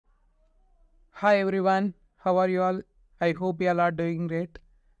Hi everyone, how are you all? I hope you all are doing great.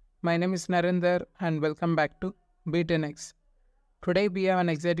 My name is Narendra and welcome back to Be10x. Today we have an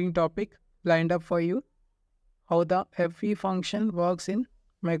exciting topic lined up for you, how the FE function works in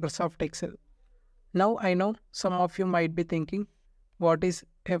Microsoft Excel. Now I know some of you might be thinking, what is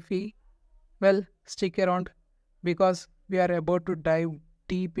FE? Well, stick around because we are about to dive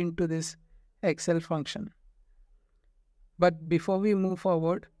deep into this Excel function. But before we move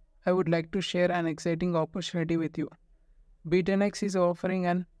forward, I would like to share an exciting opportunity with you. Be10x is offering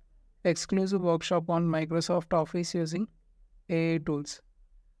an exclusive workshop on Microsoft Office using AI tools.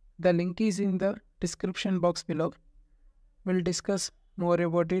 The link is in the description box below. We'll discuss more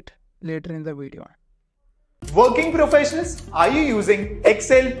about it later in the video. Working professionals, are you using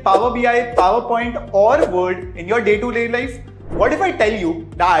Excel, Power BI, PowerPoint or Word in your day-to-day life? What if I tell you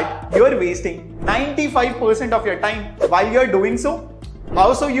that you're wasting 95% of your time while you're doing so?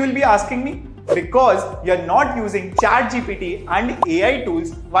 How so, you will be asking me? Because you're not using ChatGPT and AI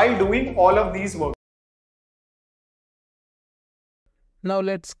tools while doing all of these work. Now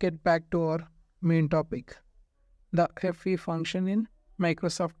let's get back to our main topic, the FE function in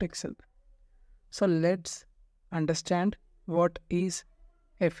Microsoft Excel. So let's understand what is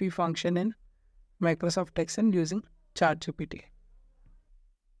FE function in Microsoft Excel using ChatGPT.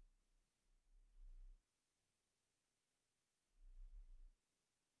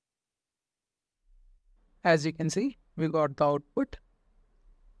 As you can see, we got the output.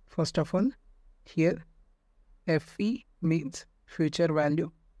 First of all, here FE means future value.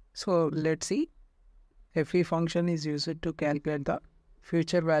 So let's see. FE function is used to calculate the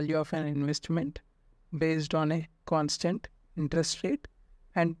future value of an investment based on a constant interest rate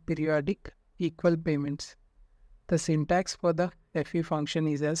and periodic equal payments. The syntax for the FE function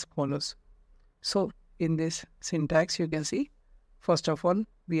is as follows. So in this syntax, you can see, first of all,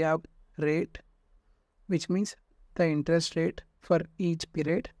 we have rate, which means the interest rate for each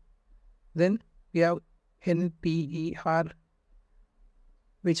period. Then we have NPER,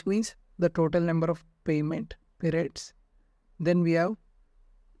 which means the total number of payment periods. Then we have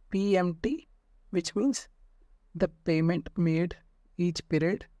PMT, which means the payment made each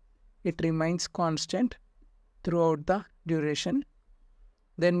period. It remains constant throughout the duration.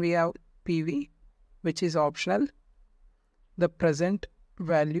 Then we have PV, which is optional. The present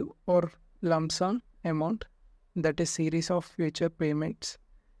value or lump sum amount, that is series of future payments,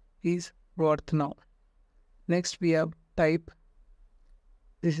 is worth now. Next we have type.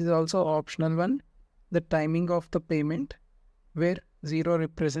 This is also optional one. The timing of the payment, where 0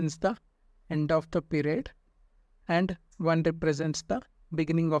 represents the end of the period and 1 represents the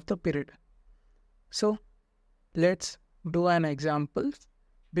beginning of the period. So let's do an example.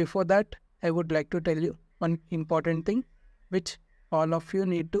 Before that, I would like to tell you one important thing which all of you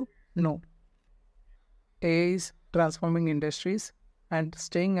need to know. AI is transforming industries, and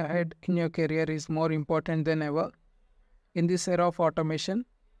staying ahead in your career is more important than ever. In this era of automation,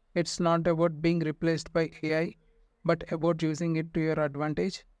 it's not about being replaced by AI, but about using it to your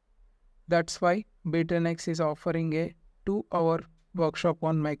advantage. That's why Be10x is offering a 2-hour workshop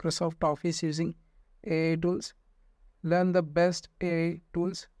on Microsoft Office using AI tools. Learn the best AI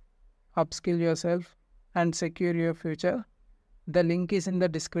tools, upskill yourself, and secure your future. The link is in the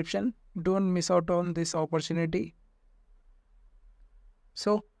description. Don't miss out on this opportunity.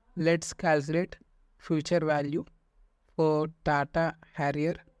 So let's calculate future value for Tata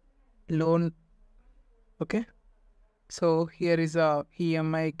Harrier loan. Okay. So here is a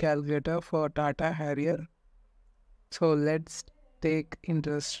EMI calculator for Tata Harrier. So let's take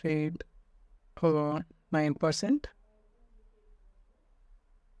interest rate 9%.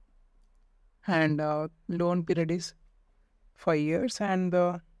 And loan period is 5 years and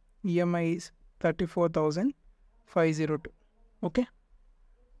the EMI is 34,502. Okay.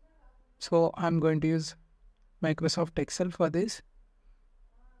 So I'm going to use Microsoft Excel for this.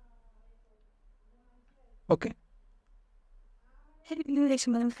 Okay.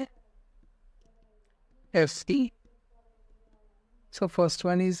 FC. So first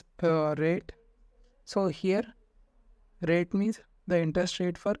one is rate. So here rate means the interest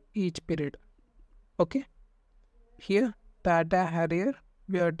rate for each period. Okay. Here Tata Harrier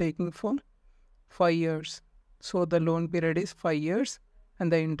we are taking for 5 years. So the loan period is 5 years and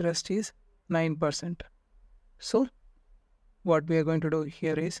the interest is 9%. So what we are going to do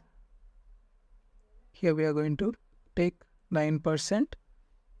here is, here we are going to take 9%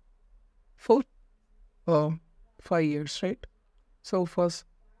 for 5 years, right? So first,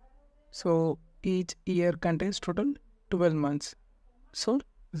 so each year contains total 12 months. So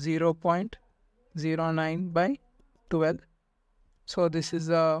 0.09 by 12. So this is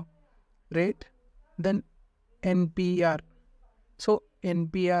the rate Then NPR. So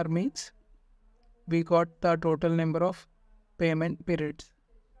NPR means we got the total number of payment periods.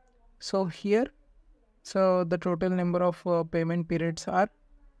 So here, so the total number of payment periods are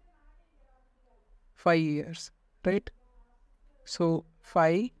 5 years, right? So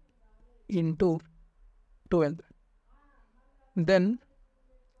 5 into 12. Then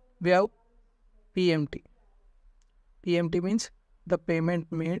we have PMT. PMT means the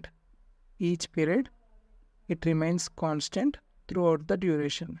payment made each period. It remains constant throughout the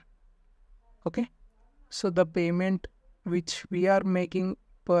duration. Okay. So the payment which we are making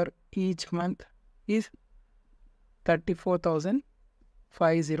per each month is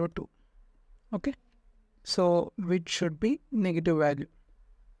 34,502. Okay. So which should be negative value.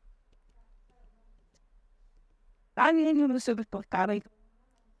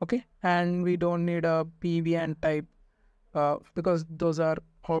 Okay. And we don't need a PV and type because those are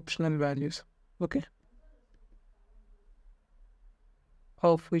optional values. Okay.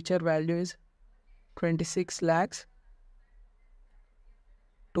 Our future value is 26 lakhs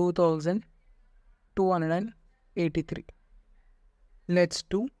 2,283. Let's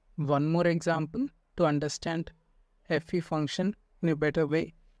do one more example to understand FE function in a better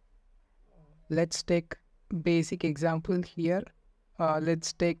way. Let's take basic example here.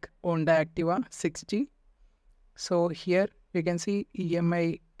 Let's take Honda Activa 6G. So here you can see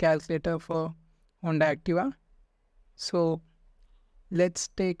EMI calculator for Honda Activa. So let's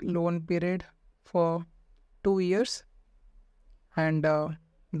take loan period for 2 years and the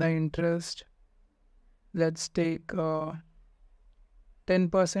interest, let's take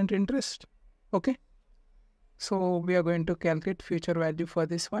 10% interest. Okay. So we are going to calculate future value for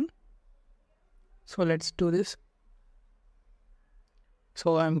this one. So let's do this.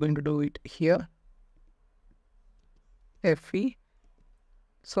 So I'm going to do it here. FE.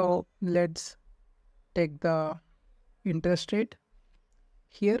 So let's take the interest rate.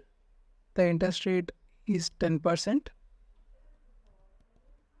 Here the interest rate is 10%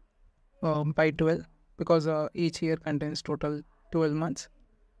 by 12 because each year contains total 12 months.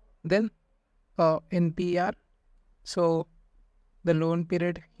 Then NPR. So the loan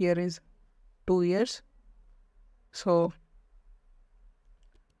period here is 2 years. So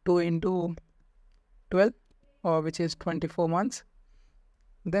 2 into 12 which is 24 months.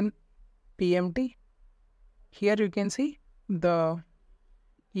 Then PMT. Here you can see the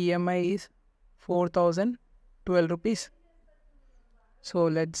EMI is 4,012 rupees. So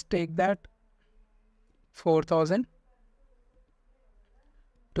let's take that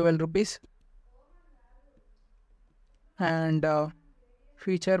 4,012 rupees. And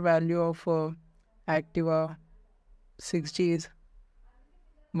future value of Activa 6G is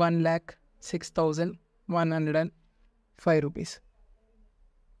 1,06,105 rupees.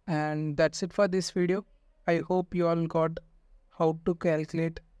 And that's it for this video. I hope you all got how to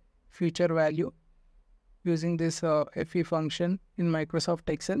calculate future value using this FE function in Microsoft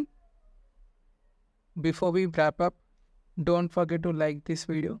Excel. Before we wrap up, don't forget to like this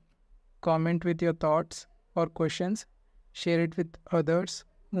video, comment with your thoughts or questions, share it with others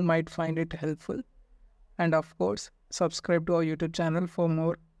who might find it helpful, and of course, subscribe to our YouTube channel for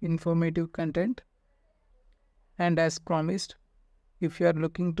more informative content. And as promised, if you are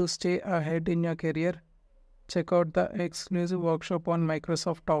looking to stay ahead in your career, check out the exclusive workshop on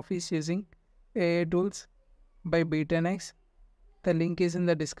Microsoft Office using AI tools by Be10x. The link is in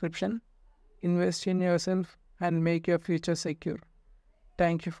the description. Invest in yourself and make your future secure.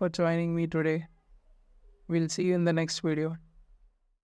 Thank you for joining me today. We'll see you in the next video.